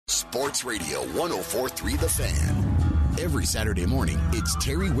Sports Radio 104.3 The Fan. Every Saturday morning, it's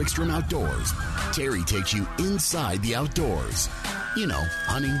Terry Wickstrom Outdoors. Terry takes you inside the outdoors. You know,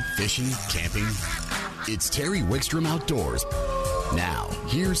 hunting, fishing, camping. It's Terry Wickstrom Outdoors. Now,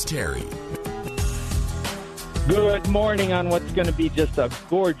 here's Terry. Good morning on what's going to be just a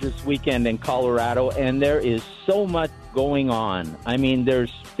gorgeous weekend in Colorado, and there is so much going on. I mean,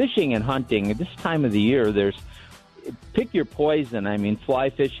 there's fishing and hunting. At this time of the year, there's pick your poison. I mean,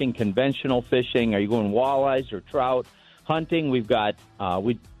 fly fishing, conventional fishing. Are you going walleyes or trout? Hunting, we've got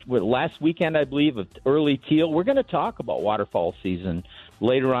last weekend, I believe, of early teal. We're going to talk about waterfowl season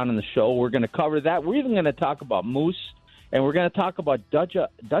later on in the show. We're going to cover that. We're even going to talk about moose. And we're going to talk about Dutch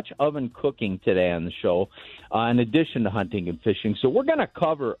oven cooking today on the show, in addition to hunting and fishing. So we're going to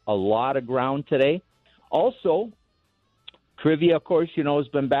cover a lot of ground today. Also, trivia, of course, has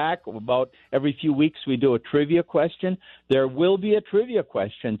been back. About every few weeks we do a trivia question. There will be a trivia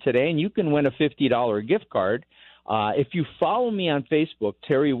question today, and you can win a $50 gift card. If you follow me on Facebook,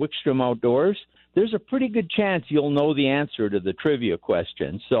 Terry Wickstrom Outdoors, there's a pretty good chance you'll know the answer to the trivia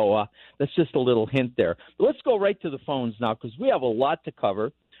question. So that's just a little hint there. But let's go right to the phones now because we have a lot to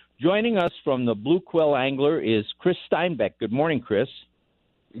cover. Joining us from the Blue Quill Angler is Chris Steinbeck. Good morning, Chris.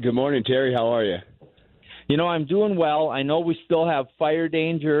 Good morning, Terry. How are you? I'm doing well. I know we still have fire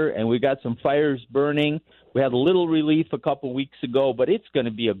danger, and we got some fires burning. We had a little relief a couple weeks ago, but it's going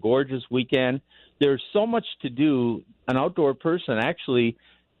to be a gorgeous weekend. There's so much to do. An outdoor person, actually,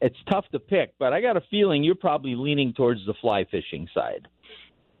 it's tough to pick, but I got a feeling you're probably leaning towards the fly fishing side.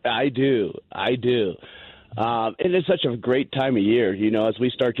 I do. And it's such a great time of year, as we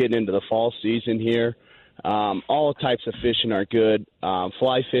start getting into the fall season here. All types of fishing are good.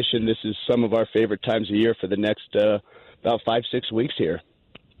 Fly fishing, this is some of our favorite times of year for the next about 5-6 weeks here.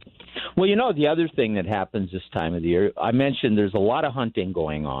 Well, the other thing that happens this time of the year, I mentioned there's a lot of hunting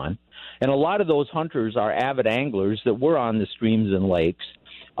going on, and a lot of those hunters are avid anglers that were on the streams and lakes.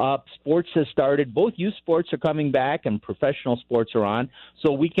 Sports has started. Both youth sports are coming back and professional sports are on.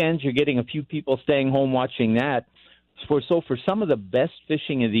 So weekends, you're getting a few people staying home watching that. For some of the best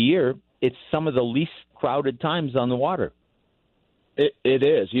fishing of the year, it's some of the least crowded times on the water. It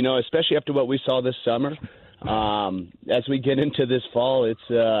is, especially after what we saw this summer. As we get into this fall, it's,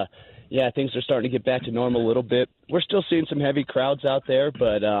 things are starting to get back to normal a little bit. We're still seeing some heavy crowds out there,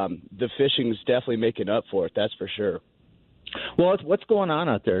 but the fishing is definitely making up for it, that's for sure. Well, what's going on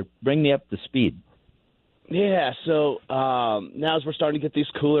out there? Bring me up to speed. Yeah, so now as we're starting to get these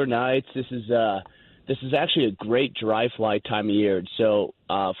cooler nights, this is actually a great dry fly time of year. So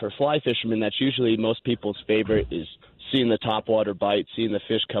for fly fishermen, that's usually most people's favorite is seeing the topwater bite, seeing the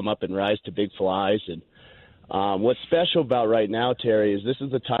fish come up and rise to big flies. And what's special about right now, Terry, is this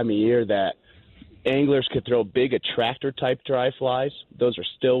is the time of year that anglers could throw big attractor-type dry flies. Those are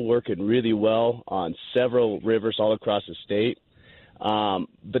still working really well on several rivers all across the state.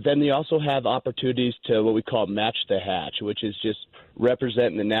 But then they also have opportunities to what we call match the hatch, which is just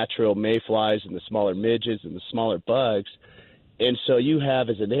representing the natural mayflies and the smaller midges and the smaller bugs. And so you have,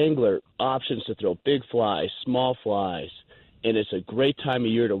 as an angler, options to throw big flies, small flies, and it's a great time of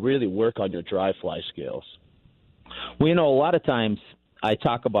year to really work on your dry fly skills. Well, a lot of times I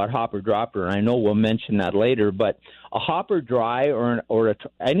talk about hopper dropper, and I know we'll mention that later, but a hopper dry or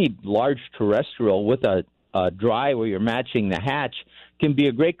any large terrestrial with a dry where you're matching the hatch can be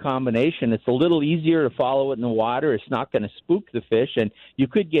a great combination. It's a little easier to follow it in the water. It's not going to spook the fish, and you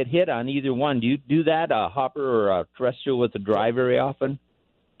could get hit on either one. Do you do that, a hopper or a terrestrial with a dry very often?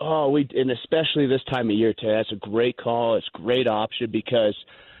 Oh, and especially this time of year, Ted. That's a great call. It's a great option because,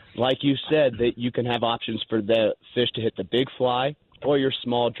 like you said, that you can have options for the fish to hit the big fly or your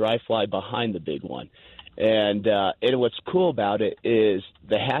small dry fly behind the big one. And what's cool about it is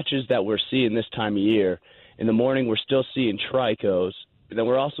the hatches that we're seeing this time of year. In the morning, we're still seeing tricos, and then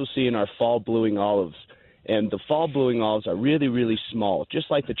we're also seeing our fall blueing olives. And the fall blueing olives are really, really small,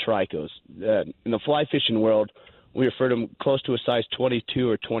 just like the tricos. In the fly fishing world, we refer to them close to a size 22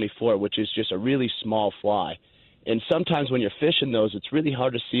 or 24, which is just a really small fly. And sometimes when you're fishing those, it's really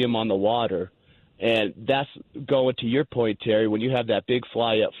hard to see them on the water. And that's going to your point, Terry. When you have that big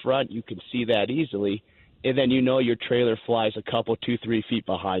fly up front, you can see that easily. And then your trailer flies a couple, 2-3 feet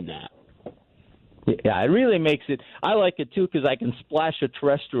behind that. Yeah, it really makes it. I like it too because I can splash a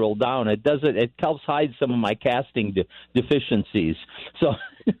terrestrial down. It helps hide some of my casting deficiencies. So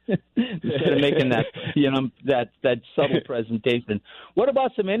instead of making that that subtle presentation, what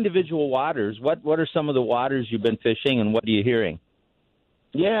about some individual waters? What are some of the waters you've been fishing, and what are you hearing?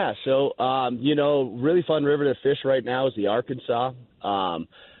 Yeah, so really fun river to fish right now is the Arkansas.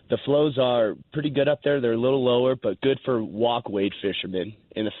 The flows are pretty good up there. They're a little lower, but good for walk wade fishermen.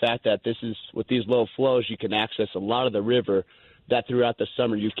 And the fact that this is with these low flows, you can access a lot of the river that throughout the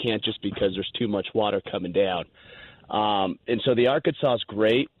summer you can't, just because there's too much water coming down. And so the Arkansas is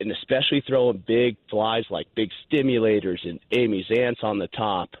great, and especially throwing big flies like big stimulators and Amy's ants on the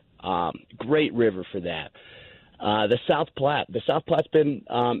top. Great river for that. The South Platte's been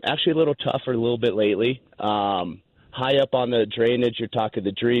actually a little tougher a little bit lately. High up on the drainage, you're talking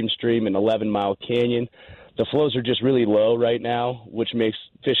the Dream Stream and 11 Mile Canyon. The flows are just really low right now, which makes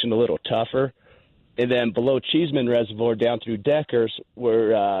fishing a little tougher. And then below Cheeseman Reservoir down through Deckers,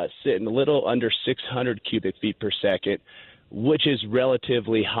 we're sitting a little under 600 cubic feet per second, which is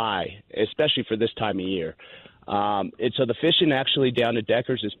relatively high, especially for this time of year. And so the fishing actually down at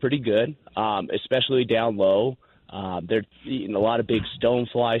Deckers is pretty good, especially down low. They're eating a lot of big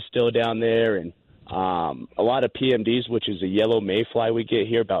stoneflies still down there, and a lot of PMDs, which is a yellow mayfly we get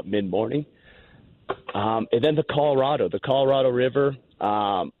here about mid-morning. And then the Colorado River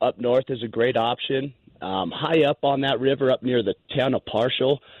up north is a great option. High up on that river up near the town of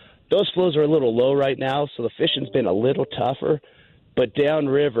Parshall, those flows are a little low right now, so the fishing's been a little tougher. But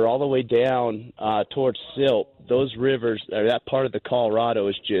downriver, all the way down towards Silt, those rivers, or that part of the Colorado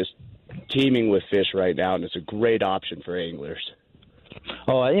is just teeming with fish right now, and it's a great option for anglers.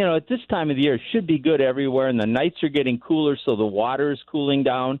 Oh, at this time of the year, it should be good everywhere, and the nights are getting cooler, so the water is cooling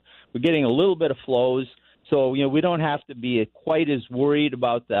down. We're getting a little bit of flows, so, we don't have to be quite as worried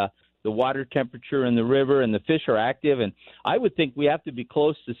about the water temperature in the river, and the fish are active. And I would think we have to be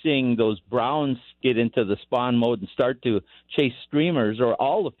close to seeing those browns get into the spawn mode and start to chase streamers, or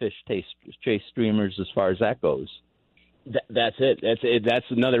all the fish chase streamers as far as that goes. That's it. That's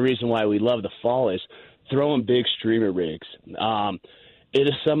another reason why we love the fall is throwing big streamer rigs. It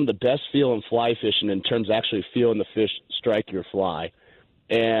is some of the best feeling fly fishing in terms of actually feeling the fish strike your fly.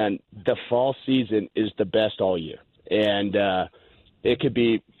 And the fall season is the best all year. And it could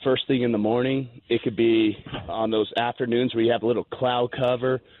be first thing in the morning. It could be on those afternoons where you have a little cloud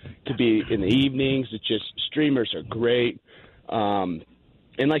cover. It could be in the evenings. It's just streamers are great.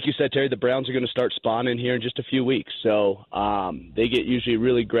 And like you said, Terry, the browns are going to start spawning here in just a few weeks. So they get usually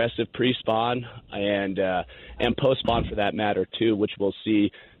really aggressive pre-spawn and post-spawn for that matter, too, which we'll see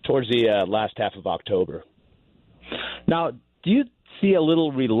towards the last half of October. Now, do you see a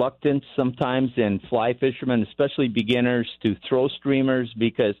little reluctance sometimes in fly fishermen, especially beginners, to throw streamers?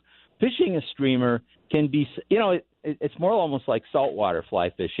 Because fishing a streamer can be, it's more almost like saltwater fly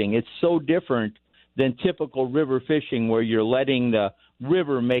fishing. It's so different than typical river fishing where you're letting the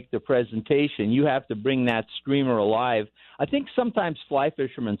river make the presentation. You have to bring that streamer alive. I think sometimes fly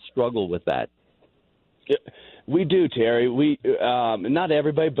fishermen struggle with that. We do, Terry. Not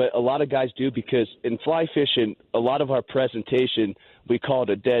everybody, but a lot of guys do, because in fly fishing, a lot of our presentation, we call it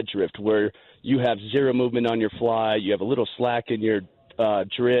a dead drift, where you have zero movement on your fly, you have a little slack in your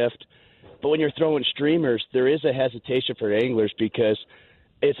drift. But when you're throwing streamers, there is a hesitation for anglers because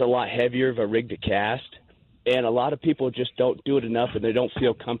it's a lot heavier of a rig to cast. And a lot of people just don't do it enough, and they don't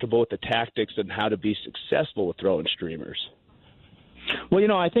feel comfortable with the tactics and how to be successful with throwing streamers.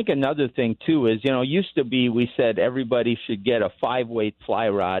 Well, I think another thing, too, is, used to be we said everybody should get a 5-weight fly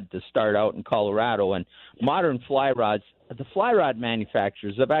rod to start out in Colorado. And modern fly rods, the fly rod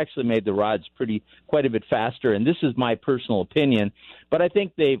manufacturers have actually made the rods quite a bit faster. And this is my personal opinion, but I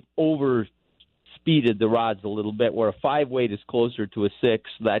think they've overspeeded the rods a little bit, where a 5-weight is closer to a 6,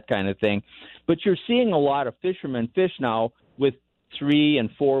 that kind of thing. But you're seeing a lot of fishermen fish now with 3- and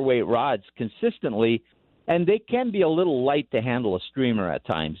 4-weight rods consistently, and they can be a little light to handle a streamer at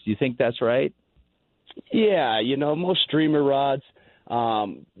times. Do you think that's right? Yeah, most streamer rods,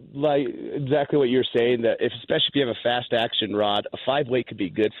 like exactly what you're saying, that especially if you have a fast action rod, a 5-weight could be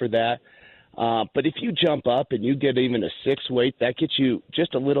good for that. But if you jump up and you get even a 6-weight, that gets you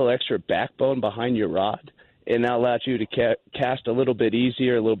just a little extra backbone behind your rod, and that allows you to cast a little bit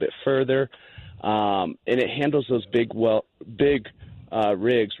easier, a little bit further, and it handles those big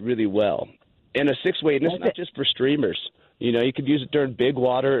rigs really well. And a 6-weight, and it's not just for streamers. You could use it during big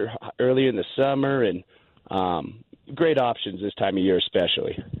water early in the summer, and great options this time of year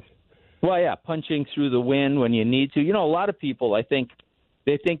especially. Well, yeah, punching through the wind when you need to. A lot of people, I think,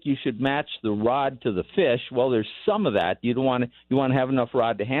 they think you should match the rod to the fish. Well, there's some of that. You want to have enough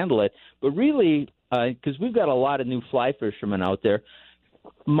rod to handle it. But really, because we've got a lot of new fly fishermen out there,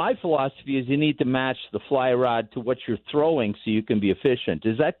 my philosophy is you need to match the fly rod to what you're throwing so you can be efficient.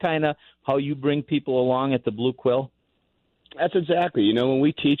 Is that kind of how you bring people along at the Blue Quill? That's exactly. When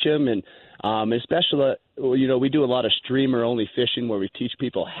we teach them, and especially, we do a lot of streamer-only fishing where we teach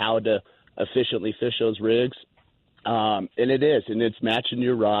people how to efficiently fish those rigs. And it is, and it's matching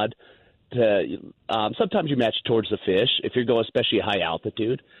your rod to sometimes you match towards the fish if you're going especially high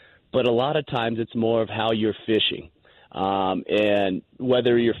altitude, but a lot of times it's more of how you're fishing. And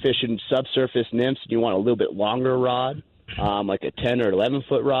whether you're fishing subsurface nymphs and you want a little bit longer rod, like a 10 or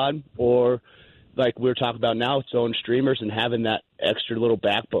 11-foot rod, or like we're talking about now, throwing streamers and having that extra little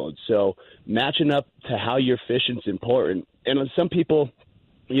backbone. So matching up to how you're fishing is important. And some people,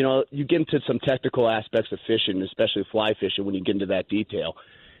 you know, you get into some technical aspects of fishing, especially fly fishing, when you get into that detail.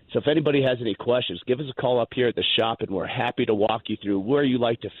 So if anybody has any questions, give us a call up here at the shop, and we're happy to walk you through where you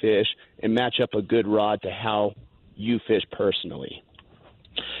like to fish and match up a good rod to how you fish personally.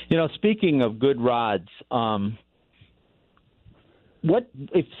 You know, speaking of good rods, what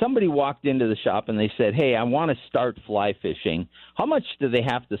if somebody walked into the shop and they said, "Hey, I want to start fly fishing"? How much do they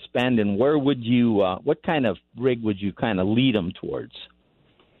have to spend, and where would you? What kind of rig would you kind of lead them towards?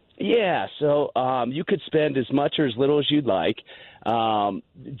 Yeah, so you could spend as much or as little as you'd like.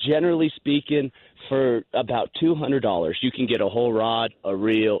 Generally speaking, for about $200, you can get a whole rod, a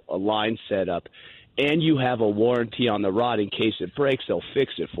reel, a line setup, and you have a warranty on the rod in case it breaks. They'll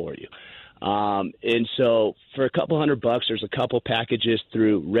fix it for you. And so for a couple $100, there's a couple packages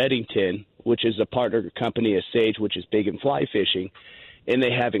through Redington, which is a partner company of Sage, which is big in fly fishing, and they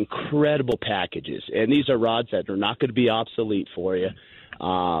have incredible packages. And these are rods that are not going to be obsolete for you.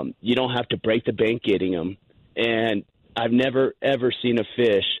 You don't have to break the bank getting them. And I've never, ever seen a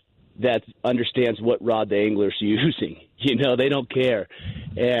fish that understands what rod the angler's using. You know, they don't care.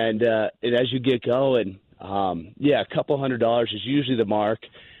 And as you get going, a couple $100 is usually the mark.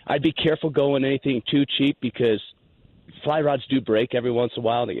 I'd be careful going anything too cheap because fly rods do break every once in a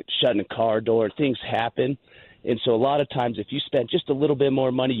while. They get shut in a car door. Things happen. And so a lot of times if you spend just a little bit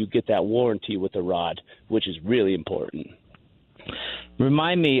more money, you get that warranty with the rod, which is really important.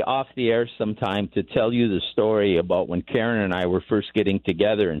 Remind me off the air sometime to tell you the story about when Karen and I were first getting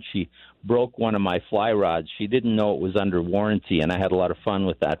together and she broke one of my fly rods. She didn't know it was under warranty, and I had a lot of fun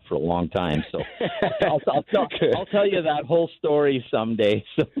with that for a long time. So I'll tell you that whole story someday.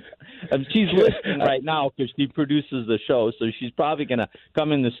 So she's listening right now because she produces the show, so she's probably going to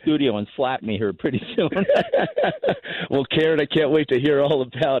come in the studio and slap me here pretty soon. Well, Karen, I can't wait to hear all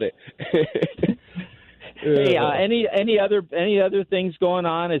about it. Hey, any other things going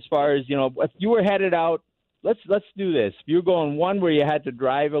on as far as, you know, if you were headed out, let's do this. If you're going one where you had to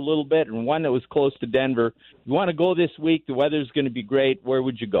drive a little bit and one that was close to Denver, you want to go this week, the weather's going to be great, where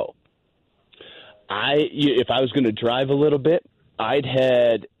would you go? If I was going to drive a little bit, I'd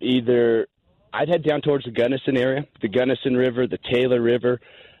head down towards the Gunnison area, the Gunnison River, the Taylor River,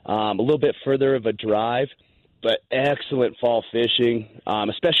 a little bit further of a drive. But excellent fall fishing,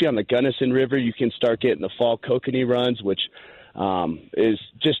 especially on the Gunnison River. You can start getting the fall kokanee runs, which is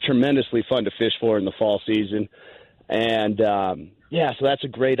just tremendously fun to fish for in the fall season. And, so that's a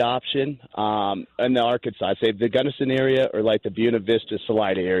great option. In the Arkansas, I'd say the Gunnison area or like the Buena Vista,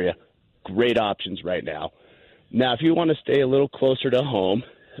 Salida area, great options right now. Now, if you want to stay a little closer to home,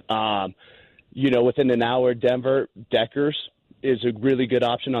 within an hour of Denver, Deckers is a really good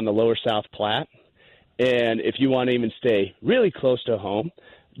option on the lower South Platte. And if you want to even stay really close to home,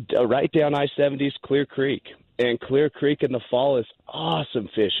 right down I-70 is Clear Creek. And Clear Creek in the fall is awesome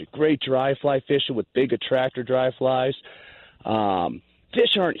fishing. Great dry fly fishing with big attractor dry flies.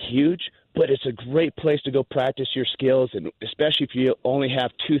 Fish aren't huge, but it's a great place to go practice your skills. And especially if you only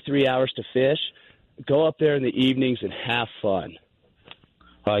have 2-3 hours to fish, go up there in the evenings and have fun.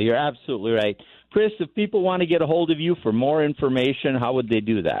 You're absolutely right. Chris, if people want to get a hold of you for more information, how would they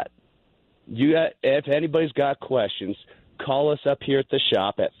do that? If anybody's got questions, call us up here at the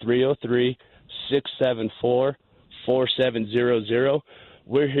shop at 303-674-4700.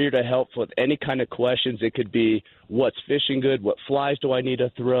 We're here to help with any kind of questions. It could be what's fishing good, what flies do I need to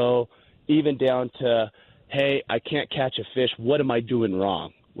throw, even down to, hey, I can't catch a fish, what am I doing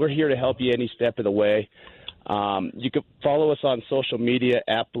wrong? We're here to help you any step of the way. You can follow us on social media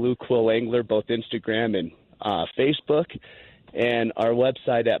at Blue Quill Angler, both Instagram and Facebook. And our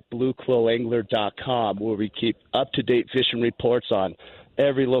website at bluequillangler.com, where we keep up-to-date fishing reports on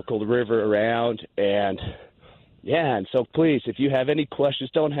every local river around. And so please, if you have any questions,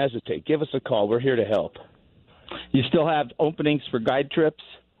 don't hesitate. Give us a call. We're here to help. You still have openings for guide trips?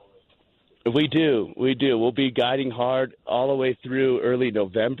 We do. We'll be guiding hard all the way through early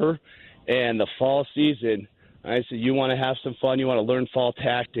November. And the fall season, I said, you want to have some fun, you want to learn fall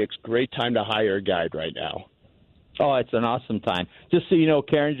tactics, great time to hire a guide right now. Oh, it's an awesome time. Just so you know,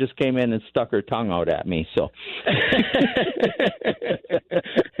 Karen just came in and stuck her tongue out at me. So,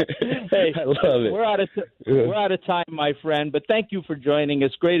 hey, I love it. We're out of time, my friend. But thank you for joining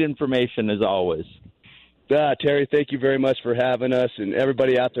us. Great information as always. Terry, thank you very much for having us. And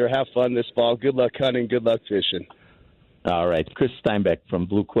everybody out there, have fun this fall. Good luck hunting. Good luck fishing. All right, Chris Steinbeck from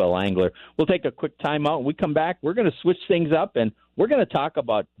Blue Quill Angler. We'll take a quick time out. When we come back, we're going to switch things up, and we're going to talk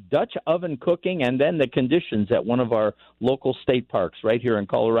about Dutch oven cooking and then the conditions at one of our local state parks right here in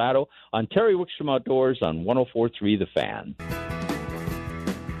Colorado on Terry Wickstrom Outdoors on 104.3 The Fan.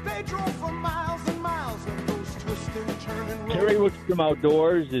 They drove for miles and miles on those twisting, turning roads. Terry Wickstrom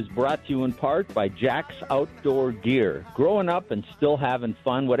Outdoors is brought to you in part by Jack's Outdoor Gear. Growing up and still having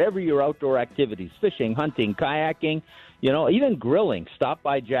fun, whatever your outdoor activities, fishing, hunting, kayaking, even grilling, stop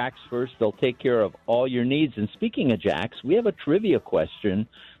by Jack's first. They'll take care of all your needs. And speaking of Jack's, we have a trivia question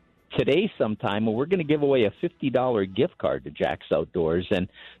today sometime, and we're going to give away a $50 gift card to Jack's Outdoors. And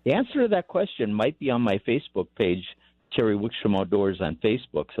the answer to that question might be on my Facebook page, Terry Wickstrom Outdoors on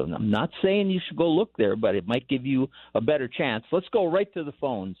Facebook. So I'm not saying you should go look there, but it might give you a better chance. Let's go right to the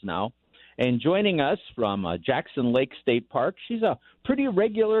phones now. And joining us from Jackson Lake State Park, she's a pretty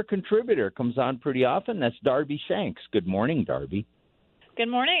regular contributor, comes on pretty often. That's Darby Shanks. Good morning, Darby. Good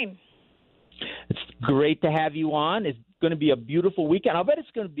morning. It's great to have you on. It's going to be a beautiful weekend. I'll bet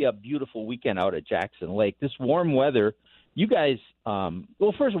it's going to be a beautiful weekend out at Jackson Lake. This warm weather, you guys,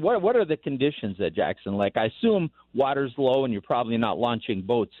 first, what are the conditions at Jackson Lake? I assume water's low and you're probably not launching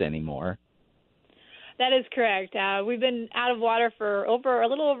boats anymore. That is correct. We've been out of water for a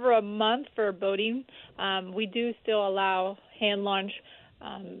little over a month for boating. We do still allow hand launch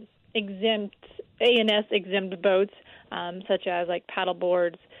exempt ANS exempt boats, such as like paddle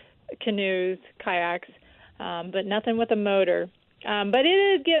boards, canoes, kayaks, but nothing with a motor. But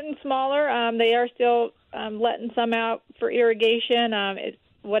it is getting smaller. They are still letting some out for irrigation.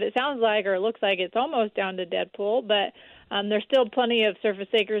 What it sounds like or looks like, it's almost down to dead pool, but there's still plenty of surface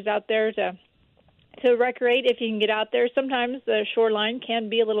acres out there to recreate if you can get out there. Sometimes the shoreline can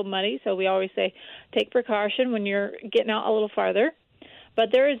be a little muddy, so we always say take precaution when you're getting out a little farther. But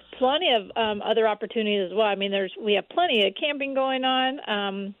there is plenty of other opportunities as well. I mean, we have plenty of camping going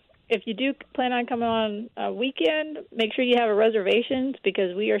on. If you do plan on coming on a weekend, make sure you have a reservations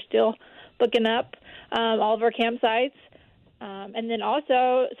because we are still booking up all of our campsites. And then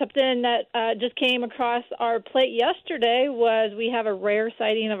also something that just came across our plate yesterday was we have a rare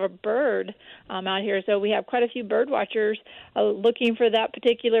sighting of a bird out here. So we have quite a few bird watchers looking for that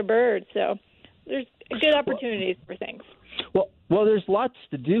particular bird. So there's good opportunities for things. Well, there's lots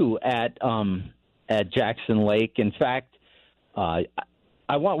to do at Jackson Lake. In fact,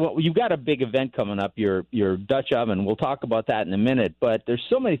 you've got a big event coming up, your Dutch oven. We'll talk about that in a minute. But there's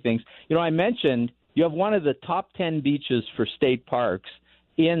so many things. I mentioned you have one of the top 10 beaches for state parks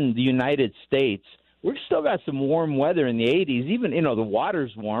in the United States. We've still got some warm weather in the 80s. Even, the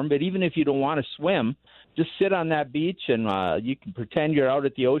water's warm, but even if you don't want to swim, just sit on that beach and you can pretend you're out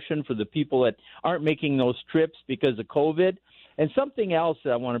at the ocean for the people that aren't making those trips because of COVID. And something else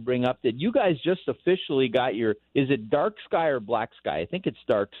that I want to bring up that you guys just officially got is it dark sky or black sky? I think it's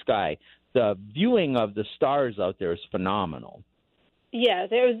dark sky. The viewing of the stars out there is phenomenal. Yeah,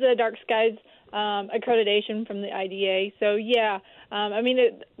 there was the dark skies accreditation from the IDA. So, yeah,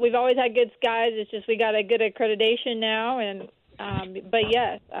 we've always had good skies. It's just we got a good accreditation now. And but,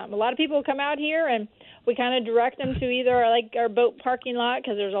 yes, a lot of people come out here, and we kind of direct them to either our boat parking lot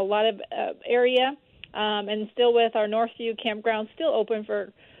because there's a lot of area, and still with our Northview campground still open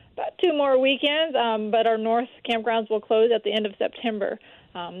for about 2 more weekends, but our North campgrounds will close at the end of September.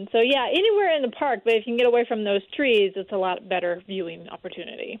 So, yeah, anywhere in the park, but if you can get away from those trees, it's a lot better viewing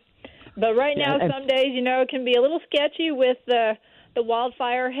opportunity. But right now, some days, it can be a little sketchy with the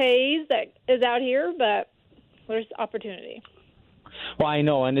wildfire haze that is out here, but there's opportunity. Well, I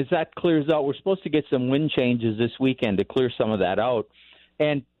know, and as that clears out, we're supposed to get some wind changes this weekend to clear some of that out.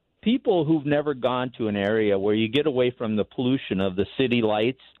 And people who've never gone to an area where you get away from the pollution of the city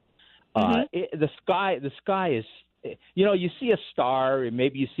lights, the sky is, you see a star, and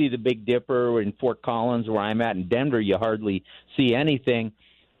maybe you see the Big Dipper in Fort Collins where I'm at. In Denver, you hardly see anything.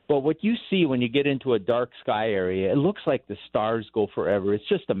 But what you see when you get into a dark sky area, it looks like the stars go forever. It's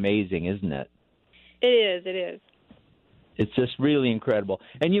just amazing, isn't it? It is. It's just really incredible.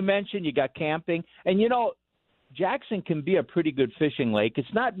 And you mentioned you got camping. And, Jackson can be a pretty good fishing lake.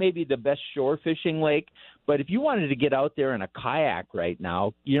 It's not maybe the best shore fishing lake, but if you wanted to get out there in a kayak right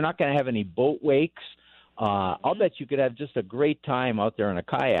now, you're not going to have any boat wakes. I'll bet you could have just a great time out there in a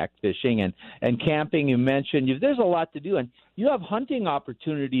kayak fishing and camping. You mentioned there's a lot to do, and you have hunting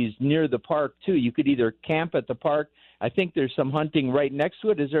opportunities near the park too. You could either camp at the park. I think there's some hunting right next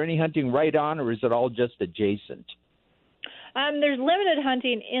to it. Is there any hunting right on, or is it all just adjacent? There's limited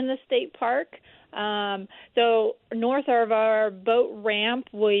hunting in the state park. So north of our boat ramp,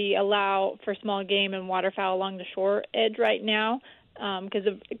 we allow for small game and waterfowl along the shore edge right now because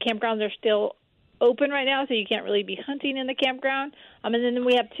the campgrounds are still open right now, so you can't really be hunting in the campground. And then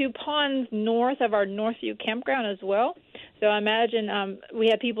we have 2 ponds north of our Northview campground as well. So I imagine we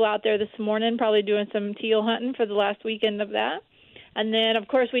had people out there this morning probably doing some teal hunting for the last weekend of that. And then, of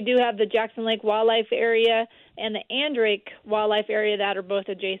course, we do have the Jackson Lake Wildlife Area and the Andrake Wildlife Area that are both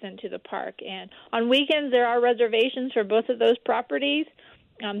adjacent to the park. And on weekends, there are reservations for both of those properties.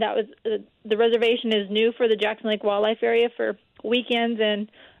 The reservation is new for the Jackson Lake Wildlife Area for weekends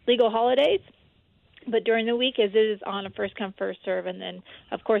and legal holidays. But during the week, it is on a first-come, first-serve. And then,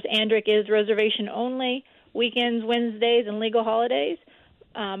 of course, Andrake is reservation only, weekends, Wednesdays, and legal holidays.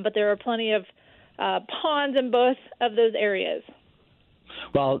 But there are plenty of ponds in both of those areas.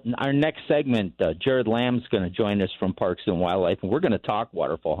 Well, our next segment, Jared Lamb's going to join us from Parks and Wildlife, and we're going to talk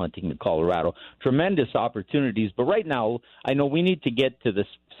waterfowl hunting in Colorado. Tremendous opportunities, but right now, I know we need to get to this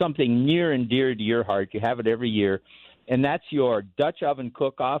something near and dear to your heart. You have it every year, and that's your Dutch oven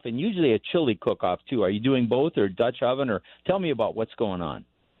cook-off, and usually a chili cook-off, too. Are you doing both, or Dutch oven, or tell me about what's going on?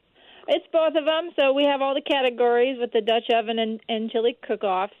 It's both of them. So we have all the categories with the Dutch oven and chili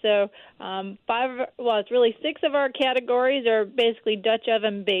cook-off. So it's really 6 of our categories are basically Dutch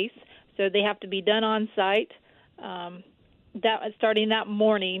oven based. So they have to be done on site. Starting that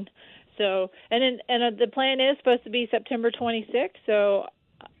morning. So the plan is supposed to be September 26th. So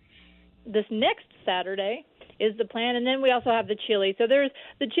this next Saturday is the plan, and then we also have the chili. So there's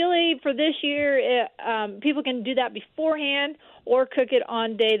the chili for this year. People can do that beforehand or cook it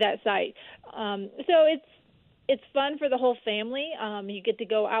on day that site. So it's fun for the whole family. You get to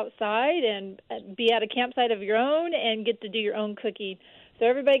go outside and be at a campsite of your own and get to do your own cooking. So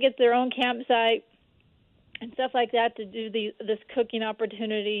everybody gets their own campsite and stuff like that to do this cooking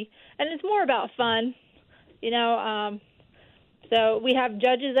opportunity, and it's more about fun, So we have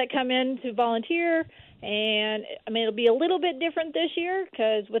judges that come in to volunteer. And, it'll be a little bit different this year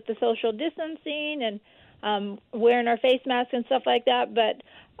because with the social distancing and wearing our face masks and stuff like that, but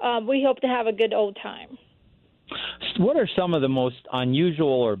we hope to have a good old time. What are some of the most unusual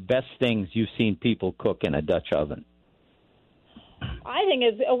or best things you've seen people cook in a Dutch oven? I think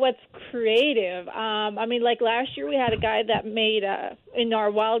it's what's creative. Like last year we had a guy that made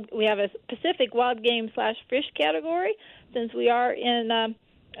we have a Pacific wild game / fish category since we are in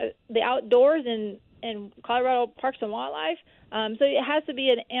the outdoors in Colorado Parks and Wildlife. So it has to be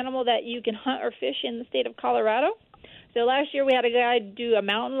an animal that you can hunt or fish in the state of Colorado. So last year we had a guy do a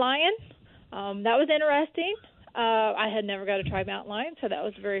mountain lion. That was interesting. I had never got to try mountain lion, so that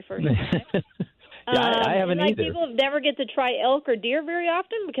was the very first time. I haven't either. People never get to try elk or deer very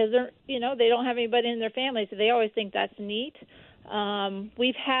often because they don't have anybody in their family, so they always think that's neat.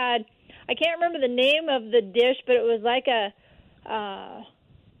 We've had, I can't remember the name of the dish, but it was like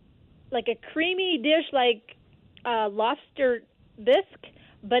a creamy dish like lobster bisque,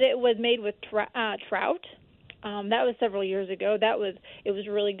 but it was made with trout. That was several years ago. It was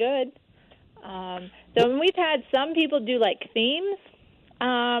really good. So we've had some people do like themes,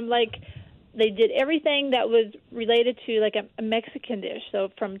 like they did everything that was related to like a Mexican dish. So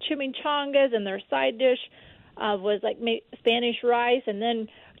from chimichangas, and their side dish was like Spanish rice, and then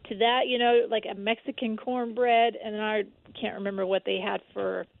to that, like a Mexican cornbread, and then I can't remember what they had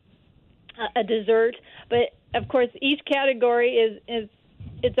for a dessert. But of course, each category is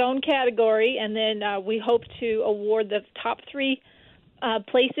its own category, and then we hope to award the top 3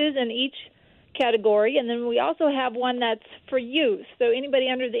 places in each category, and then we also have one that's for youth. So anybody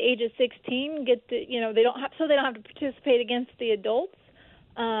under the age of 16 get to, they don't have to participate against the adults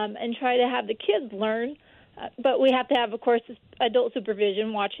and try to have the kids learn. But we have to have, of course, adult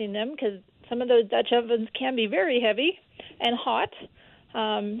supervision watching them because some of those Dutch ovens can be very heavy and hot.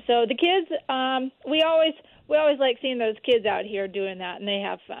 So the kids, we always like seeing those kids out here doing that, and they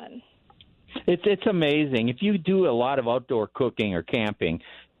have fun. It's amazing. If you do a lot of outdoor cooking or camping,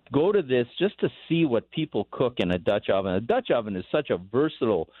 go to this just to see what people cook in a Dutch oven. A Dutch oven is such a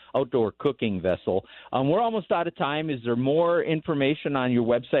versatile outdoor cooking vessel. We're almost out of time. Is there more information on your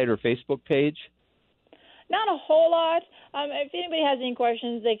website or Facebook page? Not a whole lot. If anybody has any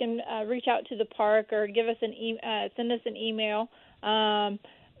questions, they can reach out to the park or give us send us an email.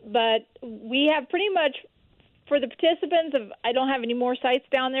 But we have pretty much, for the participants, I don't have any more sites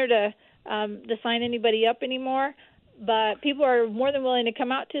down there to sign anybody up anymore. But people are more than willing to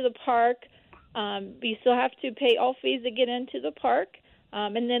come out to the park. You still have to pay all fees to get into the park.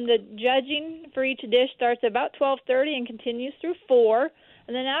 And then the judging for each dish starts about 12:30 and continues through 4.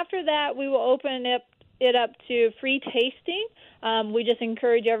 And then after that, we will open it up it up to free tasting. We just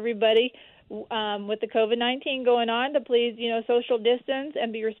encourage everybody with the COVID-19 going on to please, social distance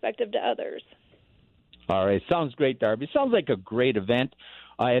and be respectful to others. All right. Sounds great, Darby. Sounds like a great event.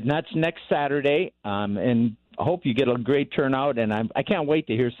 And that's next Saturday, and I hope you get a great turnout, and I can't wait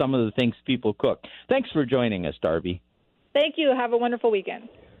to hear some of the things people cook. Thanks for joining us, Darby. Thank you. Have a wonderful weekend.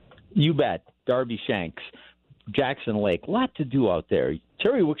 You bet. Darby Shanks, Jackson Lake. A lot to do out there.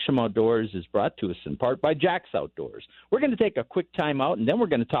 Terry Wickstrom Outdoors is brought to us in part by Jack's Outdoors. We're going to take a quick time out, and then we're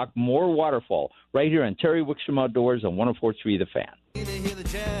going to talk more waterfall right here on Terry Wickstrom Outdoors on 104.3 The Fan.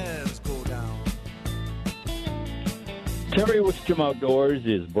 Terry Wickstrom Outdoors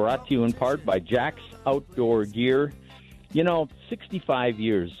is brought to you in part by Jack's Outdoor Gear. 65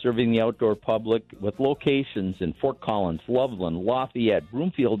 years serving the outdoor public with locations in Fort Collins, Loveland, Lafayette,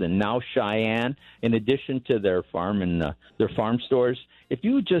 Broomfield, and now Cheyenne, in addition to their farm and their farm stores. If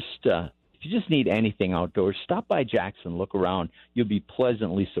you just need anything outdoors, stop by Jackson, look around. You'll be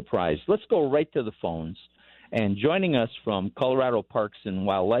pleasantly surprised. Let's go right to the phones. And joining us from Colorado Parks and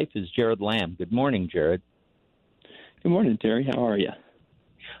Wildlife is Jared Lamb. Good morning, Jared. Good morning, Terry. How are you?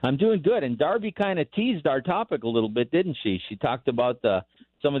 I'm doing good. And Darby kind of teased our topic a little bit, didn't she? She talked about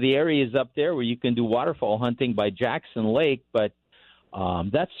some of the areas up there where you can do waterfowl hunting by Jackson Lake, but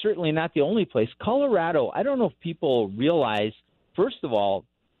that's certainly not the only place. Colorado, I don't know if people realize, first of all,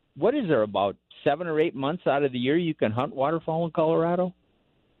 what is there, about 7 or 8 months out of the year you can hunt waterfowl in Colorado?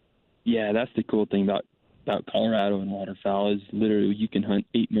 Yeah, that's the cool thing about Colorado and waterfowl is literally you can hunt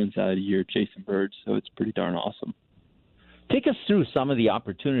 8 months out of the year chasing birds, so it's pretty darn awesome. Take us through some of the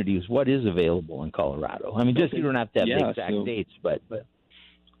opportunities. What is available in Colorado? I mean, just you don't have to have the exact dates, but.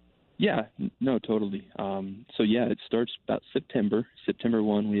 Yeah, no, totally. It starts about September. September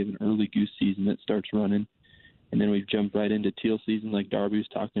 1, we have an early goose season that starts running, and then we jump right into teal season like Darby was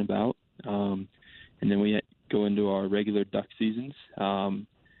talking about, and then we go into our regular duck seasons,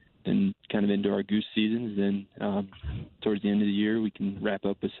 then kind of into our goose seasons. Then towards the end of the year, we can wrap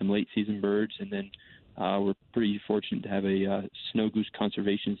up with some late season birds, and then we're pretty fortunate to have a snow goose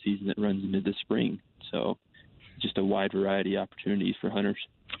conservation season that runs into the spring. So just a wide variety of opportunities for hunters.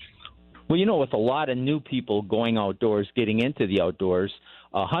 Well, with a lot of new people going outdoors, getting into the outdoors,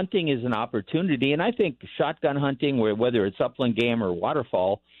 hunting is an opportunity. And I think shotgun hunting, whether it's upland game or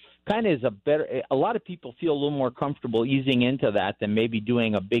waterfowl, kind of is a lot of people feel a little more comfortable easing into that than maybe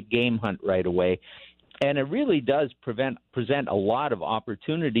doing a big game hunt right away. And it really does present a lot of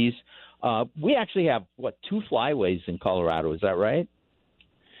opportunities. We actually have, 2 flyways in Colorado. Is that right?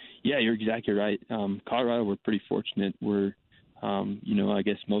 Yeah, you're exactly right. Colorado, we're pretty fortunate. We're, I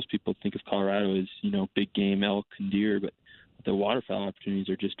guess most people think of Colorado as, big game, elk and deer, but the waterfowl opportunities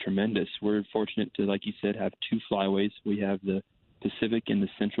are just tremendous. We're fortunate to, like you said, have 2 flyways. We have the Pacific and the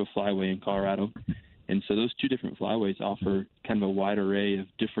Central Flyway in Colorado. And so those 2 different flyways offer kind of a wide array of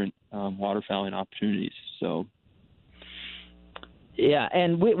different waterfowling opportunities. So, yeah,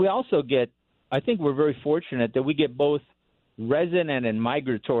 and we also get, I think we're very fortunate that we get both resident and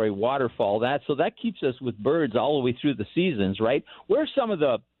migratory waterfowl. That keeps us with birds all the way through the seasons, right? Where's some of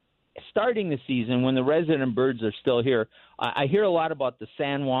the starting the season when the resident birds are still here? I hear a lot about the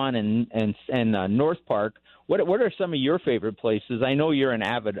San Juan and North Park. What are some of your favorite places? I know you're an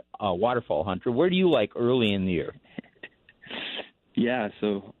avid waterfowl hunter. Where do you like early in the year? Yeah,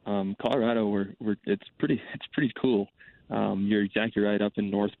 so Colorado, it's pretty cool. You're exactly right. Up in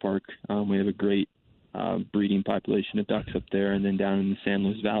North Park, we have a great breeding population of ducks up there, and then down in the San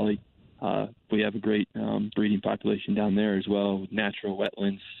Luis Valley, we have a great breeding population down there as well, with natural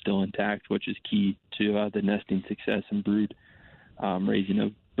wetlands still intact, which is key to the nesting success and brood raising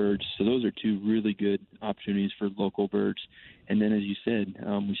of birds. So those are 2 really good opportunities for local birds. And then, as you said,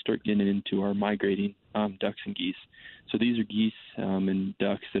 we start getting into our migrating ducks and geese. So these are geese and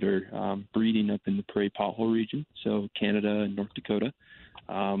ducks that are breeding up in the Prairie Pothole region, so Canada and North Dakota.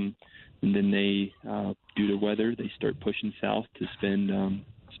 And then they, due to weather, they start pushing south to spend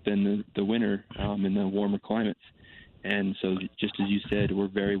the winter in the warmer climates. And so, just as you said, we're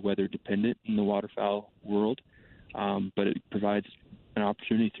very weather dependent in the waterfowl world, but it provides an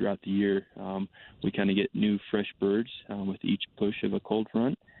opportunity throughout the year. We kind of get new, fresh birds with each push of a cold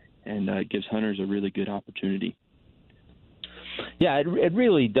front, and it gives hunters a really good opportunity. Yeah, it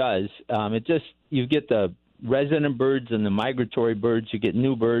really does. You get the resident birds and the migratory birds. You get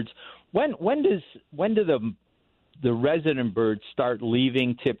new birds. When do the resident birds start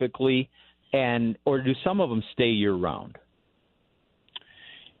leaving typically, or do some of them stay year round?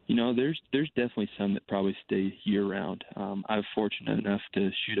 There's definitely some that probably stay year round. I'm fortunate enough to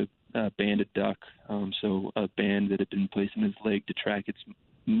shoot a banded duck, so a band that had been placed on his leg to track its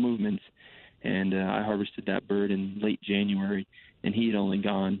movements. and I harvested that bird in late January, and he had only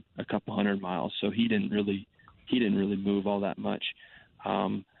gone a couple hundred miles, so he didn't really move all that much.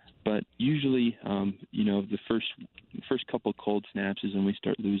 But usually, the first couple cold snaps is when we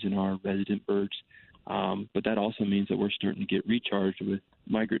start losing our resident birds. But that also means that we're starting to get recharged with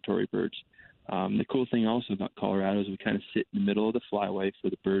migratory birds. The cool thing also about Colorado is we kind of sit in the middle of the flyway for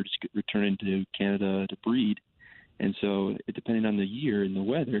the birds returning to Canada to breed. And so depending on the year and the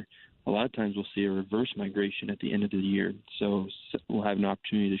weather, a lot of times we'll see a reverse migration at the end of the year. So we'll have an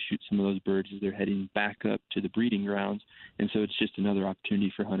opportunity to shoot some of those birds as they're heading back up to the breeding grounds. And so it's just another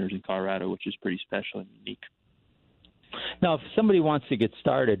opportunity for hunters in Colorado, which is pretty special and unique. Now, if somebody wants to get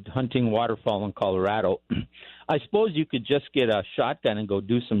started hunting waterfowl in Colorado, I suppose you could just get a shotgun and go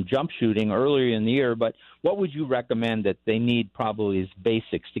do some jump shooting earlier in the year, but what would you recommend that they need probably as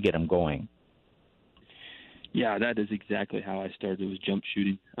basics to get them going? Yeah, that is exactly how I started, was jump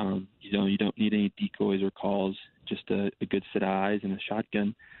shooting. You don't need any decoys or calls, just a good set of eyes and a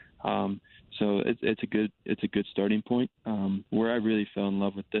shotgun. So it's a good starting point. Where I really fell in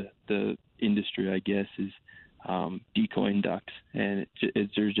love with the industry, I guess, is decoying ducks, and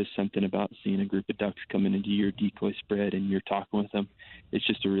there's just something about seeing a group of ducks coming into your decoy spread and you're talking with them. It's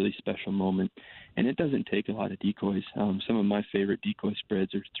just a really special moment, and it doesn't take a lot of decoys. Some of my favorite decoy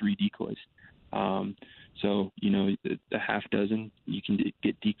spreads are 3 decoys. So a half dozen, you can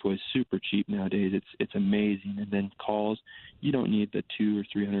get decoys super cheap nowadays. It's amazing. And then calls, you don't need the $200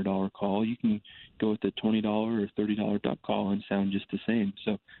 or $300 call. You can go with the $20 or $30 duck call and sound just the same.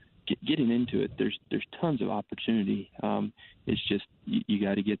 So getting into it, there's tons of opportunity. It's just you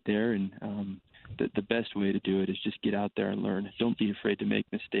got to get there, and the best way to do it is just get out there and learn. Don't be afraid to make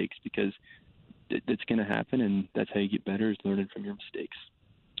mistakes, because it's going to happen, and that's how you get better, is learning from your mistakes.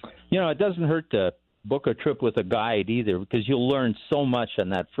 It doesn't hurt to book a trip with a guide either, because you'll learn so much on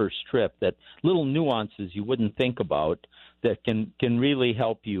that first trip, that little nuances you wouldn't think about that can really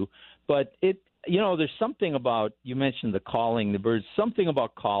help you. But there's something about, you mentioned the calling, the birds, something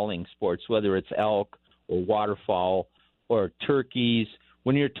about calling sports, whether it's elk or waterfowl or turkeys,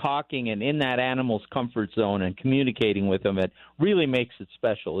 when you're talking and in that animal's comfort zone and communicating with them, it really makes it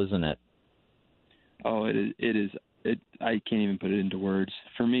special, isn't it? Oh, it is. I can't even put it into words.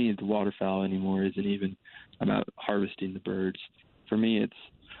 For me, the waterfowl anymore isn't even about harvesting the birds. For me,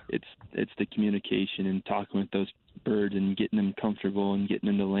 it's the communication and talking with those birds and getting them comfortable and getting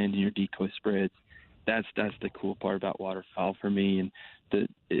them to land in your decoy spreads. That's the cool part about waterfowl for me. And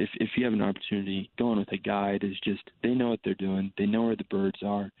if you have an opportunity, going with a guide is just, they know what they're doing. They know where the birds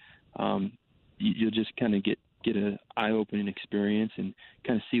are. You'll just kind of get an eye-opening experience and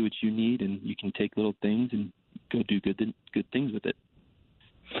kind of see what you need, and you can take little things and go do good things with it.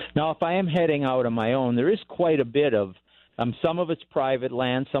 Now, if I am heading out on my own, there is quite a bit of some of it's private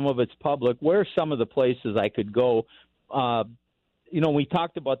land, some of it's public. Where are some of the places I could go? We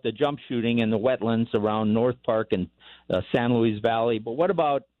talked about the jump shooting in the wetlands around North Park and San Luis Valley, but what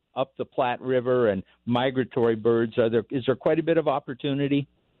about up the Platte River and migratory birds? Is there quite a bit of opportunity?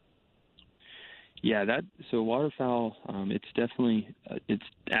 Yeah, so waterfowl, it's definitely its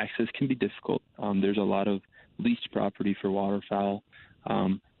access can be difficult. There's a lot of leased property for waterfowl,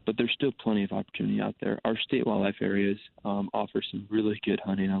 but there's still plenty of opportunity out there. Our state wildlife areas offer some really good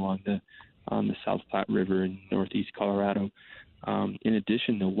hunting along the South Platte River in northeast Colorado. In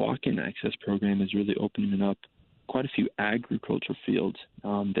addition, the walk-in access program is really opening up quite a few agricultural fields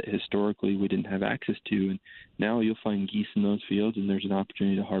that historically we didn't have access to, and now you'll find geese in those fields, and there's an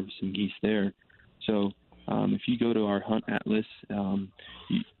opportunity to harvest some geese there. So if you go to our Hunt Atlas,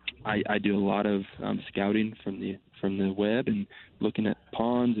 I do a lot of scouting from the web and looking at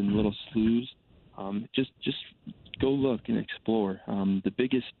ponds and little sloughs. Just go look and explore. The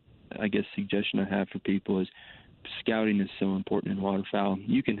biggest, I guess, suggestion I have for people is scouting is so important in waterfowl.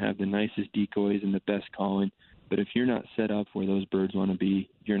 You can have the nicest decoys and the best calling, but if you're not set up where those birds want to be,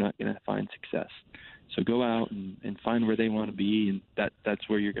 you're not going to find success. So go out and find where they want to be, and that's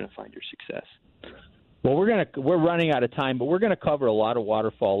where you're going to find your success. Well, we're running out of time, but we're going to cover a lot of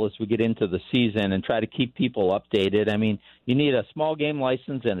waterfowl as we get into the season and try to keep people updated. I mean, you need a small game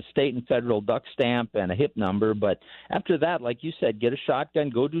license and a state and federal duck stamp and a HIP number, but after that, like you said, get a shotgun,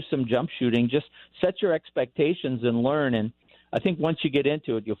 go do some jump shooting, just set your expectations and learn. And I think once you get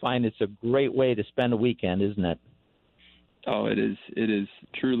into it, you'll find it's a great way to spend a weekend, isn't it? Oh, it is. It is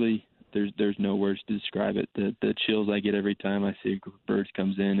truly. There's no words to describe it. The chills I get every time I see a group of birds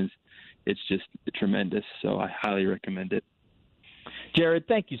comes in it's just tremendous. So I highly recommend it. Jared,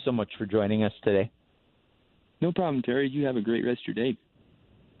 thank you so much for joining us today. No problem, Terry. You have a great rest of your day.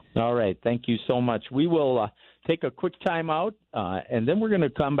 All right. Thank you so much. We will take a quick time out, and then we're going to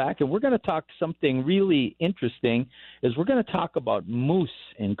come back, and we're going to talk something really interesting, is we're going to talk about moose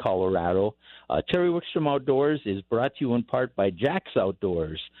in Colorado. Terry Wickstrom Outdoors is brought to you in part by Jack's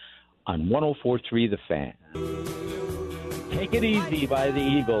Outdoors on 104.3 The Fan. Take It Easy by the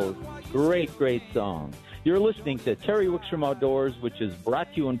Eagles. Great, great song. You're listening to Terry Wickstrom Outdoors, which is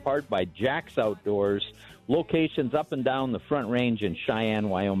brought to you in part by Jack's Outdoors, locations up and down the Front Range in Cheyenne,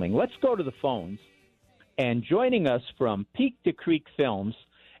 Wyoming. Let's go to the phones. And joining us from Peak to Creek Films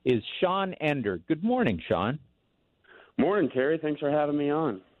is Sean Ender. Good morning, Sean. Morning, Terry. Thanks for having me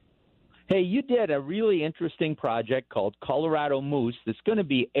on. Hey, you did a really interesting project called Colorado Moose that's going to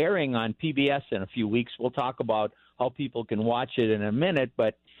be airing on PBS in a few weeks. We'll talk about how people can watch it in a minute,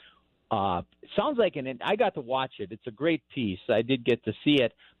 but sounds like I got to watch it. It's a great piece. I did get to see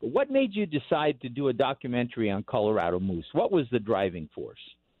it. But what made you decide to do a documentary on Colorado Moose? What was the driving force?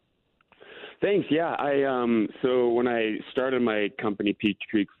 Thanks. Yeah, so when I started my company, Peak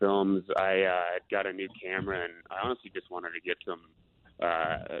Creek Films, I got a new camera, and I honestly just wanted to get some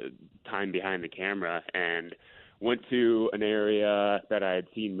time behind the camera, and went to an area that I had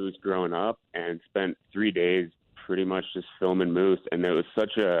seen moose growing up, and spent 3 days pretty much just filming moose, and it was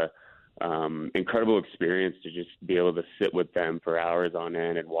such a incredible experience to just be able to sit with them for hours on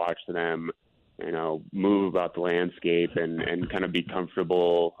end and watch them, move about the landscape and kind of be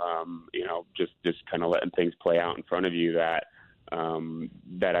comfortable, just kind of letting things play out in front of you. That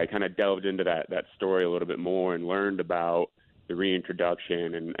I kind of delved into that story a little bit more and learned about the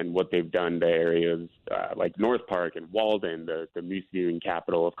reintroduction and what they've done to areas like North Park and Walden, the moose viewing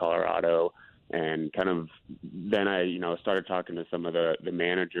capital of Colorado. And kind of then I, started talking to some of the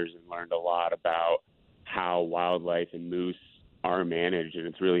managers and learned a lot about how wildlife and moose are managed. And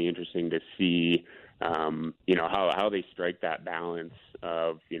it's really interesting to see, how they strike that balance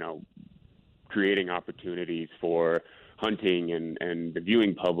of, creating opportunities for hunting and the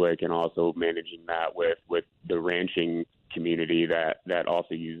viewing public, and also managing that with the ranching community that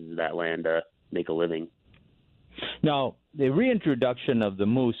also uses that land to make a living. Now, the reintroduction of the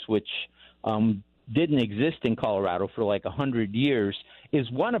moose, which didn't exist in Colorado for like 100 years, is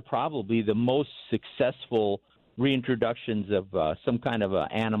one of probably the most successful reintroductions of some kind of an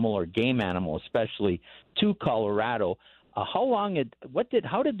animal or game animal, especially to Colorado. How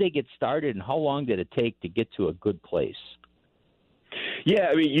did they get started, and how long did it take to get to a good place? Yeah,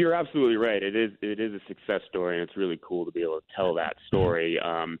 I mean, you're absolutely right. It is a success story, and it's really cool to be able to tell that story.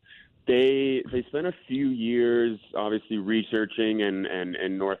 They spent a few years, obviously, researching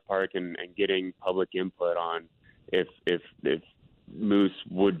and North Park and getting public input on if moose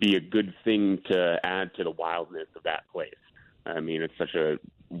would be a good thing to add to the wildness of that place. I mean, it's such a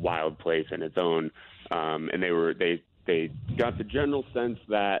wild place in its own, and they got the general sense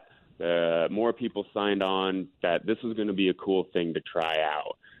that more people signed on that this was going to be a cool thing to try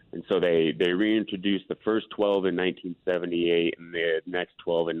out. And so they reintroduced the first 12 in 1978 and the next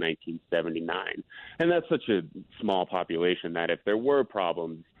 12 in 1979. And that's such a small population that if there were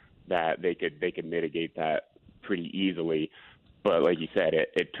problems, that they could mitigate that pretty easily. But like you said,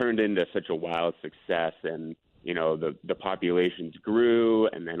 it turned into such a wild success, and the populations grew,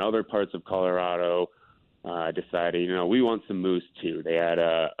 and then other parts of Colorado decided, we want some moose too. They had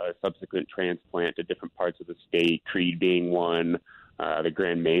a subsequent transplant to different parts of the state, Creed being one. The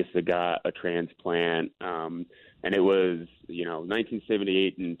Grand Mesa got a transplant, and it was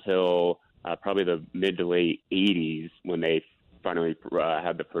 1978 until probably the mid to late 80s when they finally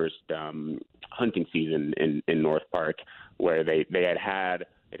had the first hunting season in North Park, where it had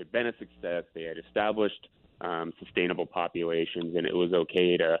been a success. They had established sustainable populations, and it was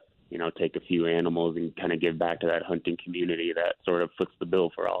okay to take a few animals and kind of give back to that hunting community that sort of foots the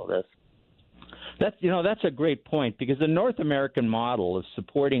bill for all of this. That's a great point, because the North American model of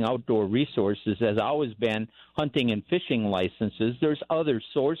supporting outdoor resources has always been hunting and fishing licenses. There's other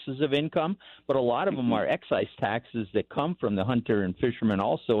sources of income, but a lot of them are excise taxes that come from the hunter and fishermen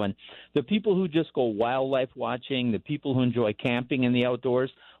also. And the people who just go wildlife watching, the people who enjoy camping in the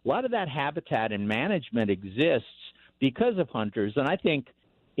outdoors, a lot of that habitat and management exists because of hunters. And I think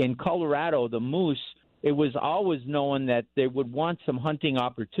in Colorado, the moose, it was always known that they would want some hunting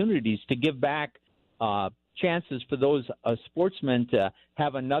opportunities to give back chances for those sportsmen to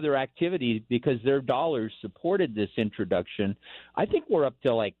have another activity because their dollars supported this introduction. I think we're up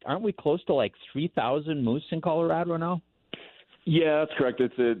to aren't we close to 3,000 moose in Colorado now? Yeah, that's correct.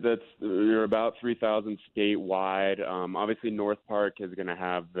 You're about 3,000 statewide. Obviously, North Park is going to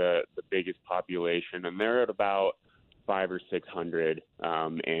have the biggest population, and they're at about 500 or 600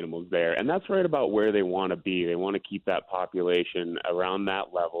 animals there, and that's right about where they want to be. They want to keep that population around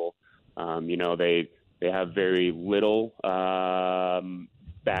that level. They have very little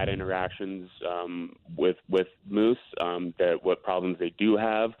bad interactions with moose. What problems they do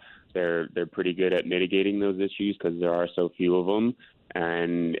have, they're pretty good at mitigating those issues because there are so few of them.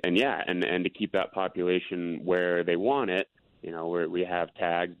 And to keep that population where they want it, where we have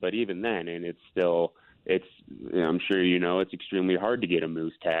tags, but even then, and I'm sure it's extremely hard to get a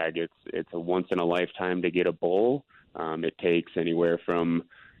moose tag. It's a once in a lifetime to get a bull. It takes anywhere from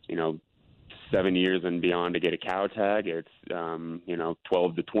 7 years and beyond to get a cow tag. It's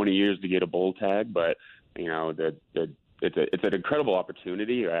 12 to 20 years to get a bull tag, but it's an incredible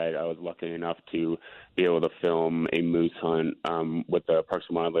opportunity. I was lucky enough to be able to film a moose hunt with the Parks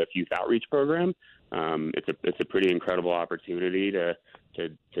and Wildlife Youth Outreach Program. It's a pretty incredible opportunity to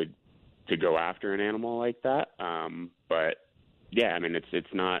go after an animal like that. But yeah, I mean,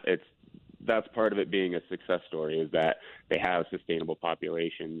 that's part of it being a success story, is that they have sustainable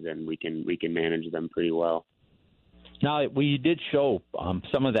populations and we can manage them pretty well. Now, we did show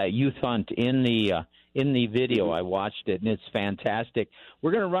some of that youth hunt in the video. I watched it, and it's fantastic.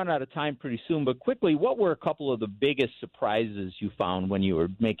 We're going to run out of time pretty soon, but quickly, what were a couple of the biggest surprises you found when you were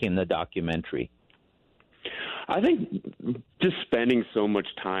making the documentary? I think just spending so much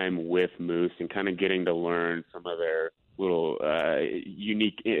time with moose and kind of getting to learn some of their little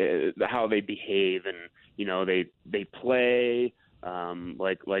unique how they behave, and they play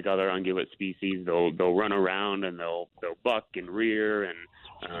like other ungulate species. They'll run around and they'll buck and rear,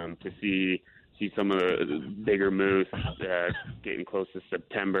 and to see some of the bigger moose getting close to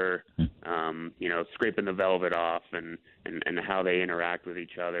September, scraping the velvet off, and how they interact with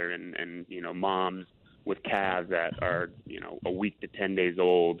each other, and moms with calves that are a week to 10 days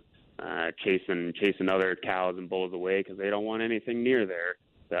old, chasing other cows and bulls away because they don't want anything near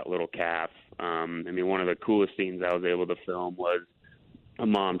that little calf. One of the coolest scenes I was able to film was a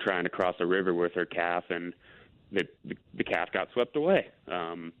mom trying to cross a river with her calf, and the calf got swept away.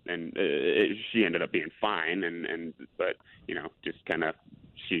 She ended up being fine, but just kind of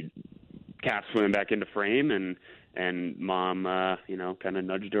calf swimming back into frame, and mom kind of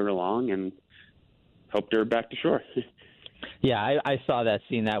nudged her along and helped her back to shore. Yeah, I saw that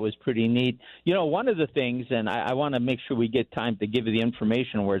scene. That was pretty neat. One of the things, and I want to make sure we get time to give you the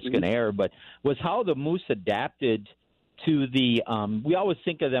information where it's going to air, but was how the moose adapted to the we always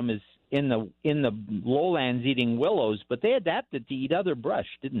think of them as in the lowlands eating willows, but they adapted to eat other brush,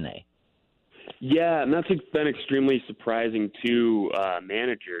 didn't they? Yeah, and that's been extremely surprising to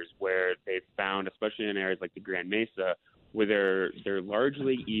managers, where they've found, especially in areas like the Grand Mesa, where they're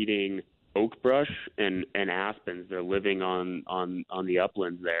largely eating oak brush and aspens. They're living on the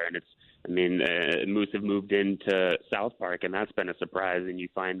uplands there, and moose have moved into South Park, and that's been a surprise. And you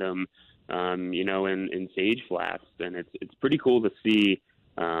find them, in sage flats, and it's pretty cool to see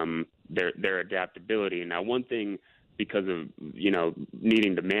their adaptability. Now, one thing, because of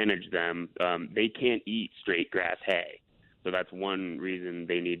needing to manage them, they can't eat straight grass hay, so that's one reason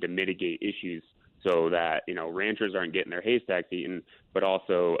they need to mitigate issues, so that ranchers aren't getting their haystacks eaten, but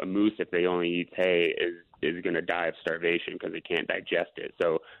also a moose, if they only eat hay, is going to die of starvation because they can't digest it.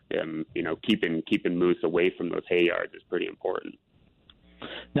 So keeping moose away from those hay yards is pretty important.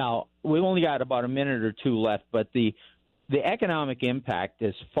 Now, we've only got about a minute or two left, but the economic impact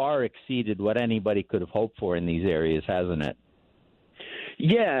has far exceeded what anybody could have hoped for in these areas, hasn't it?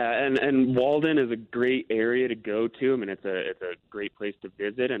 Yeah, and Walden is a great area to go to. It's a great place to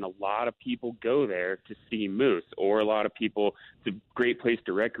visit, and a lot of people go there to see moose, or a lot of people, it's a great place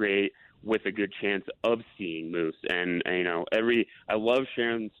to recreate with a good chance of seeing moose. And I love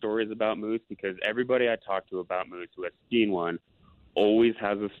sharing stories about moose, because everybody I talk to about moose who has seen one always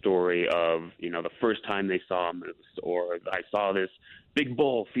has a story of the first time they saw a moose, or I saw this big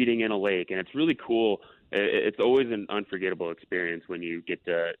bull feeding in a lake. And it's really cool. It's always an unforgettable experience when you get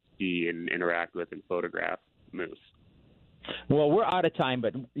to see and interact with and photograph moose. Well, we're out of time,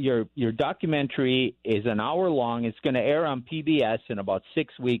 but your documentary is an hour long. It's going to air on PBS in about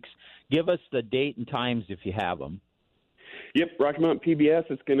 6 weeks. Give us the date and times if you have them. Yep, Rocky Mountain PBS.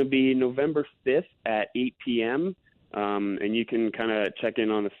 It's going to be November 5th at 8 p.m., and you can kind of check in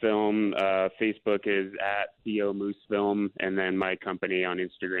on the film. Facebook is at CO Moose Film, and then my company on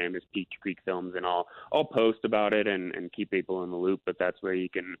Instagram is Peach Creek Films, and I'll post about it and keep people in the loop. But that's where you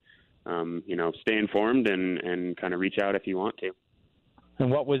can, stay informed and kind of reach out if you want to.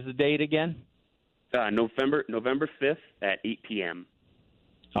 And what was the date again? November 5th at 8 p.m.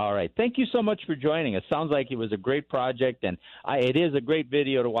 All right. Thank you so much for joining us. Sounds like it was a great project, and it is a great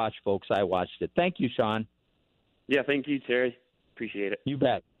video to watch, folks. I watched it. Thank you, Sean. Yeah, thank you, Terry. Appreciate it. You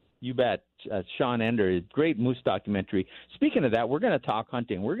bet. You bet. Sean Ender, great moose documentary. Speaking of that, we're going to talk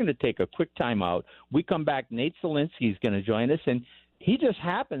hunting. We're going to take a quick time out. We come back, Nate Zielinski is going to join us, and he just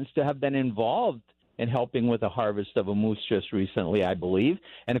happens to have been involved in helping with the harvest of a moose just recently, I believe.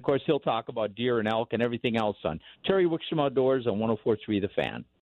 And, of course, he'll talk about deer and elk and everything else on Terry Wickstrom Outdoors on 104.3 The Fan.